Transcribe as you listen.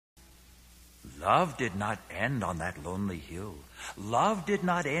Love did not end on that lonely hill. Love did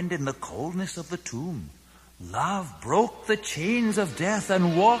not end in the coldness of the tomb. Love broke the chains of death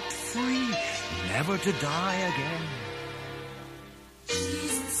and walked free, never to die again.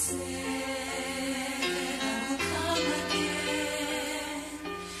 Jesus said, I will come again,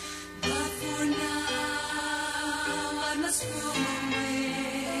 but for now I must go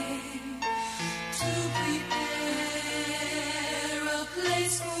away to prepare a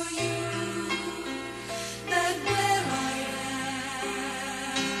place for you, that where I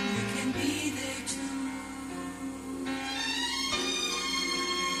am, you can be there too.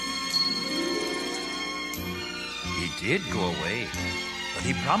 He did go away, but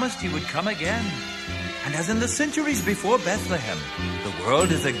he promised he would come again. And as in the centuries before Bethlehem, the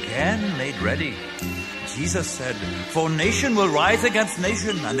world is again made ready. Jesus said, for nation will rise against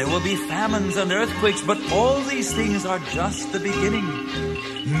nation, and there will be famines and earthquakes, but all these things are just the beginning.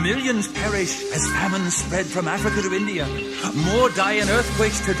 Millions perish as famines spread from Africa to India. More die in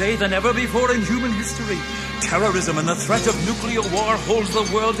earthquakes today than ever before in human history. Terrorism and the threat of nuclear war holds the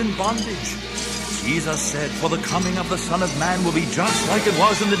world in bondage. Jesus said, for the coming of the Son of Man will be just like it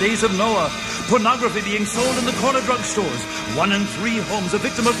was in the days of Noah. Pornography being sold in the corner drugstores. 1 in 3 homes a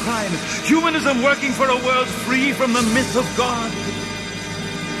victim of crime. Humanism working for a world free from the myth of God.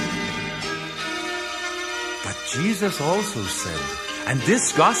 But Jesus also said, and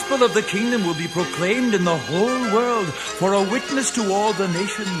this gospel of the kingdom will be proclaimed in the whole world for a witness to all the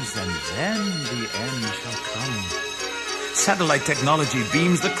nations, and then the end shall come. Satellite technology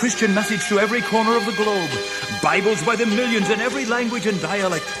beams the Christian message to every corner of the globe. Bibles by the millions in every language and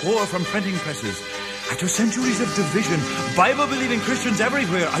dialect pour from printing presses. After centuries of division, Bible-believing Christians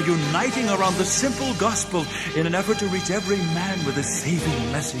everywhere are uniting around the simple gospel in an effort to reach every man with the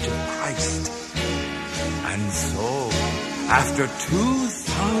saving message of Christ. And so, after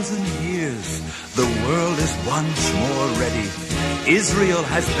 2,000 years, the world is once more ready. Israel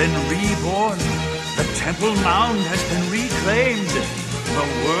has been reborn. The Temple Mount has been reclaimed. The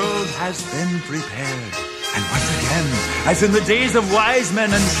world has been prepared. And once again, as in the days of wise men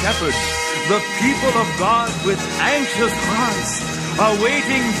and shepherds, the people of God with anxious hearts are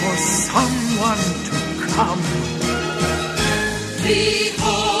waiting for someone to come.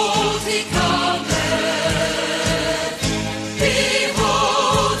 Behold, he cometh.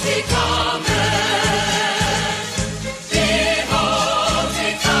 Behold, he cometh. Behold,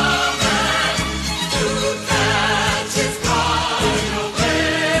 he cometh to catch his bride away.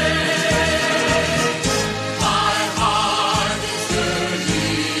 My heart is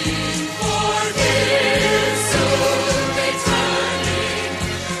yearning for his soon returning.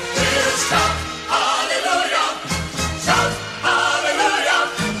 We'll shout hallelujah, shout hallelujah,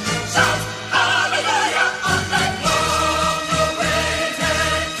 shout hallelujah on that long-awaited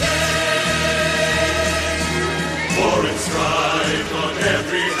day. For it's right on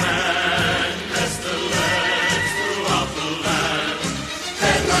every hand, pestilence throughout the land.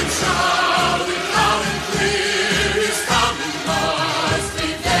 Headlines shouting loud and clear, his coming must be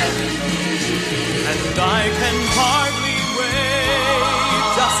very near. And I can hardly wait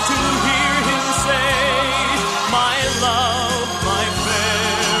just to hear him say, my love, my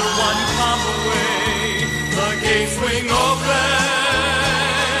fair one, come away. The gates swing open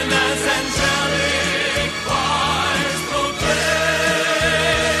as angelic choirs proclaim,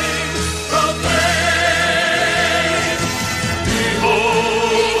 proclaim.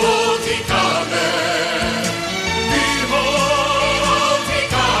 Behold, he cometh. Behold, he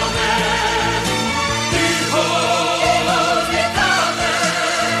cometh. Behold, he cometh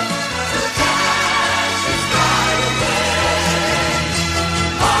to catch his bride away.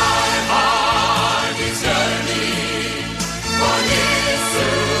 My heart is yearning for his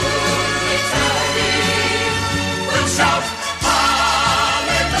soon returning. We'll shout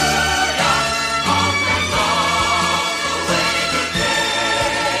hallelujah on that long-awaited day.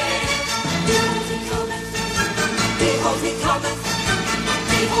 Behold, he cometh. Behold, he cometh.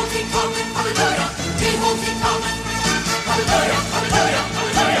 Behold, he cometh. Hallelujah. Behold, he cometh. Hallelujah. Hallelujah.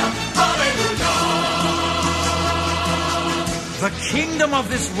 Hallelujah. Hallelujah. The kingdom of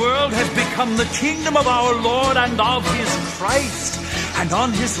this world has become the kingdom of our Lord and of his Christ. And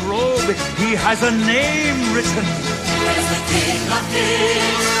on his robe he has a name written. He is the King of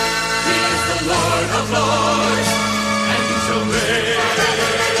kings. He is the Lord of lords. And he shall reign